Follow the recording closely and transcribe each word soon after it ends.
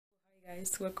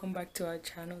Guys, welcome back to our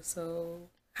channel. So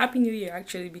happy new year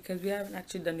actually, because we haven't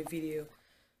actually done a video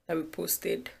that we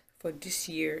posted for this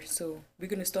year. So we're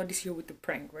gonna start this year with the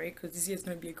prank, right? Because this year is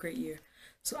gonna be a great year.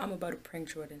 So I'm about to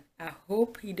prank Jordan. I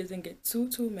hope he doesn't get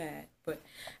too mad, but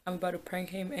I'm about to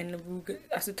prank him. And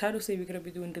as the title say, we're gonna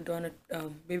be doing the donut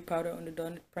baby powder on the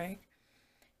donut prank.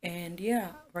 And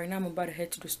yeah, right now I'm about to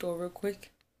head to the store real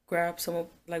quick, grab some of,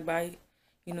 like, buy,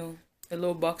 a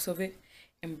little box of it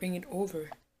and bring it over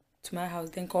to my house,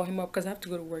 then call him up because I have to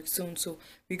go to work soon. So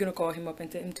we're gonna call him up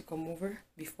and tell him to come over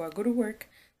before I go to work.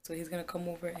 So he's gonna come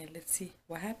over and let's see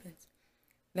what happens.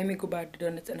 Let me go buy the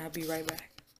donuts and I'll be right back.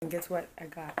 And guess what I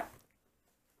got?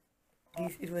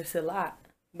 It was a lot,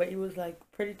 but it was like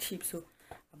pretty cheap. So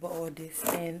I bought all this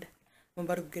and I'm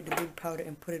about to get the baby powder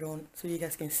and put it on so you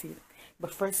guys can see it.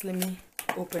 But first, let me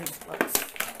open this box.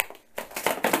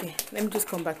 Okay, let me just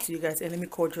come back to you guys and let me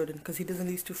call Jordan because he doesn't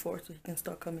leave too far, so he can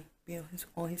start coming, be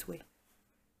on his way.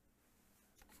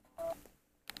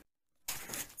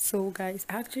 So guys,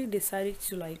 I actually decided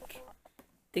to like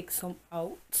take some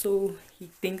out so he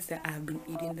thinks that I've been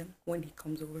eating them when he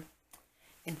comes over.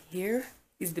 And here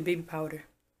is the baby powder.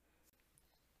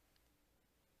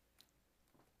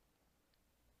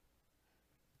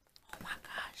 Oh my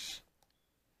gosh,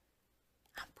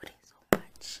 I'm putting so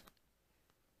much.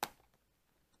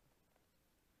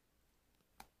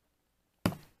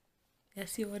 You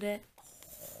see all that?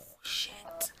 Oh shit.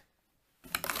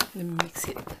 Let me mix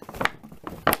it.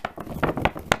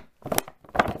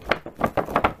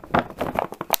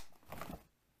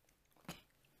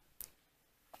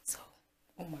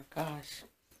 Oh my gosh,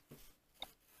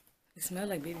 it smells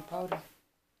like baby powder.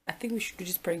 I think we should do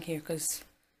this prank here because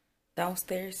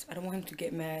downstairs I don't want him to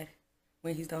get mad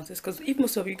when he's downstairs, because if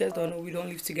most of you guys don't know, we don't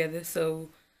live together, so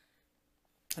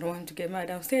I don't want him to get mad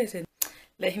downstairs and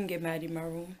let him get mad in my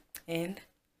room. And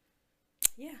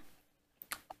yeah,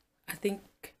 I think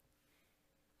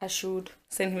I should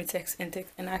send him a text and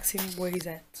ask him where he's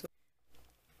at.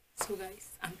 So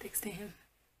guys, I'm texting him.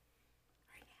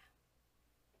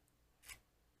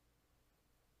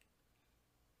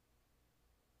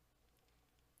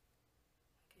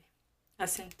 I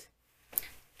sent.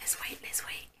 Let's wait.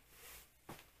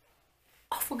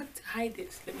 Oh, I forgot to hide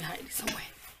this. Let me hide it somewhere.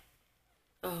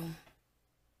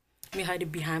 Let me hide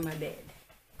it behind my bed.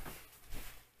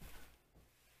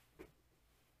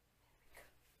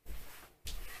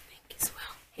 I think it's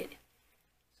well hidden.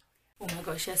 Oh my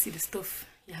gosh, I see the stuff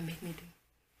y'all make me do.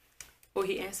 Oh,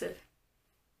 he answered.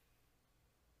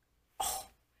 Oh,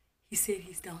 he said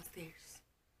he's downstairs.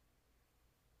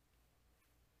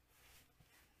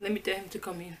 Let me tell him to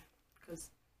come in,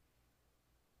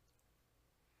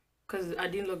 because I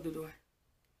didn't lock the door.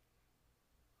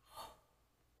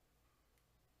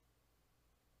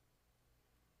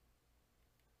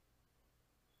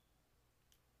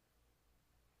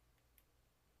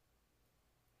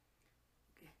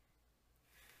 Okay.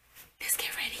 Let's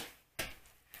get ready.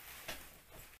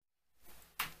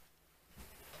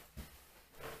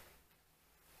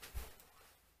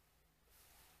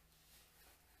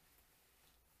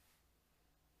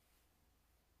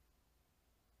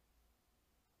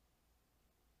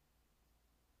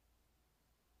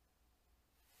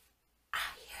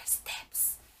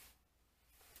 Steps.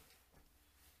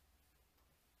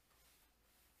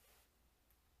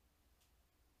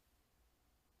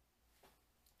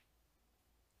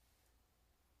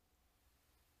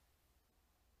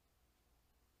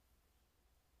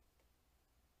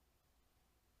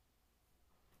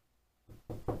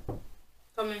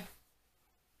 Come in.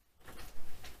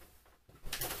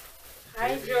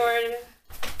 Hi, Jordan.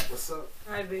 What's up?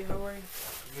 Hi, babe. How are you?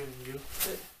 Good, and you?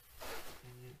 Good.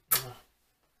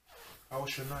 How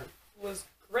was your night? It was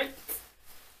great.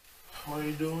 What are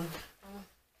you doing?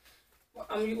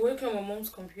 I'm working on my mom's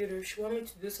computer. She want me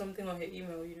to do something on her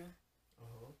email, you know.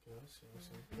 Oh, okay. I see.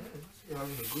 Yeah, you're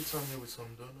having a good time here with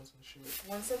some donuts and shit.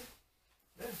 Want some?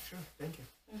 Yeah, sure. Thank you.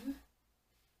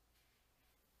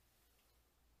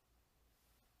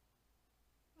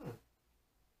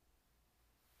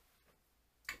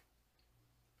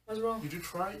 What's wrong? Did you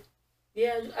try it?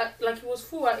 Yeah, like it was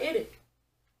full. I ate it.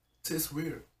 Tastes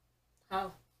weird.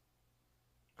 How?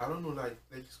 I don't know, like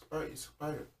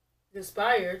expired.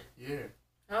 Expired? Yeah.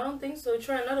 I don't think so.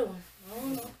 Try another one. I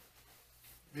don't know.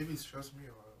 Maybe it's just me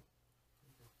or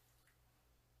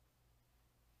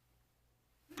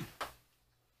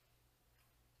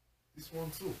this one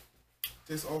too.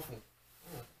 Tastes awful.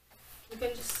 Oh. You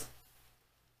can just...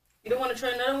 You don't want to try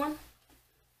another one?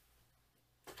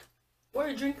 Why are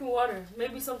you drinking water?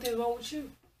 Maybe something's wrong with you.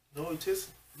 No, it tastes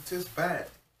bad.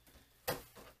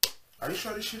 Are you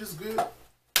sure this shit is good?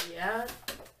 Yeah.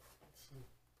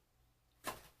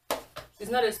 It's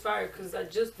not expired because I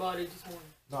just bought it this morning.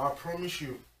 No, I promise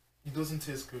you, it doesn't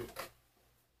taste good.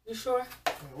 You sure?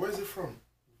 Where is it from?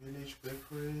 Village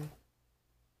Bakery.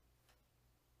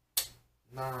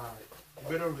 Nah, you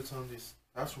better return this.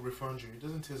 I have to refund you. It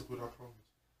doesn't taste good, I promise.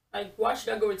 Like, why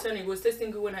should I go return it? It was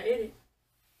tasting good when I ate it.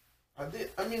 I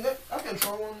did. I mean, I can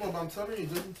try one more, but I'm telling you,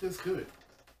 it doesn't taste good.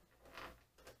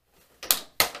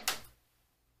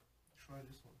 Try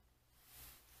this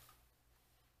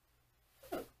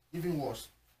one. Even worse.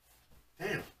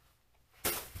 Damn.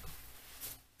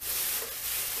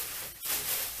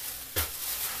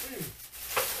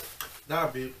 Nah,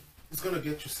 babe. It's gonna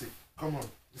get you sick. Come on.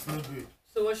 It's not good.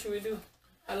 So what should we do?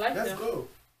 I like them. Let's go.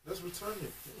 Let's return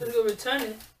it. Let's go return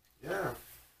it. Yeah.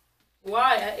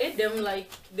 Why? I ate them like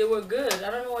they were good.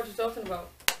 I don't know what you're talking about.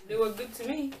 They were good to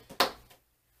me.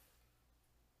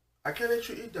 I can't let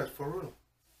you eat that for real.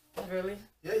 Really?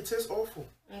 Yeah, it tastes awful.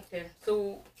 Okay.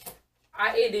 So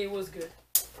I ate it. It was good.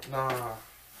 Nah.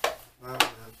 Nah, man.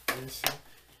 Let me see.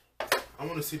 I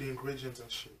want to see the ingredients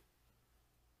and shit.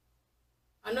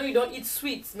 I know you don't eat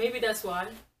sweets. Maybe that's why.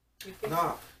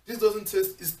 Nah, this doesn't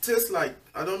taste. It tastes like,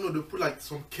 I don't know. They put like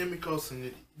some chemicals in it.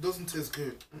 It doesn't taste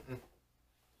good.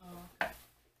 Oh.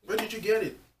 Where did you get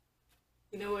it?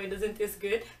 You know why it doesn't taste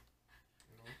good?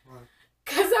 Why?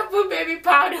 Cause I put baby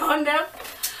powder on them.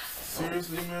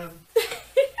 Seriously, man.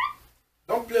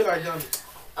 Don't play like that.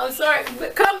 I'm sorry,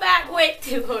 but come back. Wait,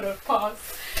 hold on, pause.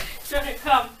 Trying to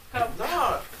come.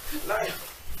 Nah, like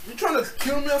you trying to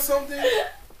kill me or something?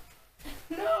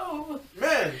 No.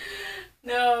 Man.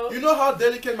 No. You know how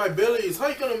delicate my belly is. How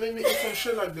you gonna make me eat some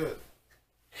shit like that?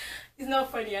 It's not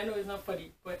funny. I know it's not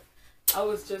funny, but I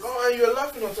was just. Oh, and you're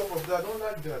laughing on top of that. I don't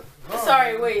like that. No,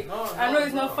 sorry, wait. No, I know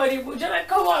it's not funny, but just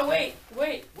come on, wait.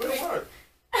 Wait, what?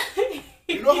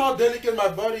 You know how delicate my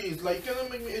body is. Like, you cannot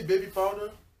make me eat baby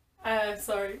powder. I'm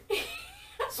sorry.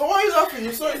 So why are you laughing?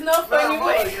 You sorry? It's not funny. I'm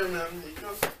Wait. out of here, man.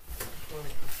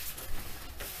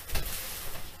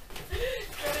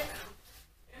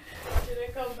 Should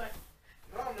I come back?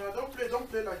 No, don't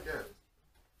play like that.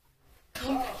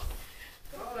 Come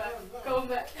back. Come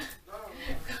back.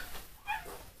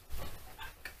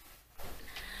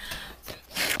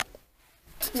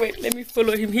 Wait, let me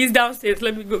follow him. He's downstairs.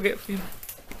 Let me go get him.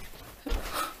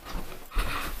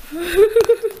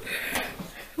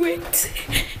 Wait.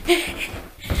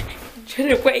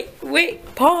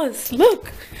 Wait. Pause.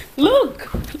 Look.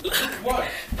 What?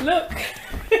 Look.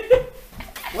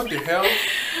 What the hell?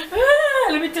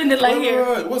 Let me turn the light here.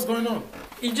 Wait. What's going on?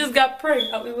 You just got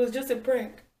pranked. It was just a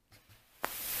prank.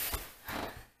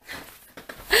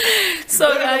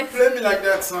 So guys, don't play me like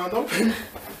that, son. Don't play me.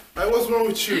 Like, what's wrong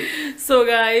with you? So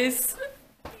guys,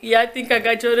 yeah, I think I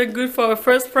got Jordan good for our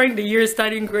first prank. The year is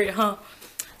starting great, huh?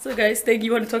 So guys, thank you.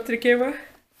 You want to talk to the camera?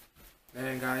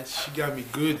 Man, guys, she got me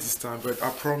good this time, but I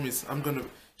promise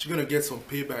she's gonna get some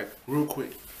payback real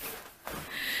quick.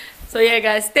 So yeah,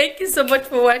 guys, thank you so much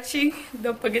for watching.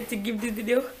 Don't forget to give this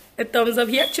video a thumbs up.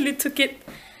 He actually took it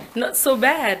not so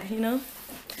bad, you know.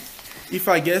 If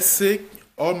I get sick,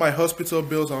 all my hospital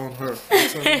bills are on her.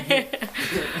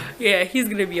 Yeah, he's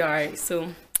gonna be alright.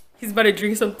 So he's about to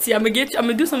drink some tea. I'm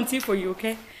gonna do some tea for you,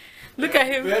 okay? Look at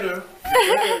him. You better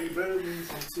give me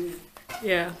some tea.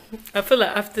 Yeah, I feel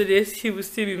like after this he will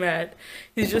still be mad.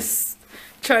 He's just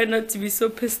trying not to be so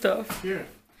pissed off. Here.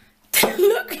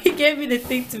 Look, he gave me the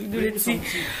thing to do the tea.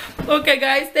 Okay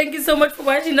guys, thank you so much for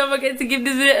watching. Don't forget to give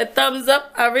this video a thumbs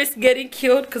up. I risk getting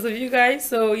killed because of you guys.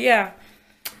 So yeah,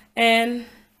 and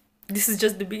this is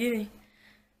just the beginning.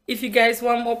 If you guys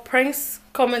want more pranks,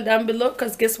 comment down below,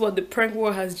 because guess what, the prank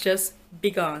war has just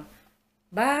begun.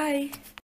 Bye.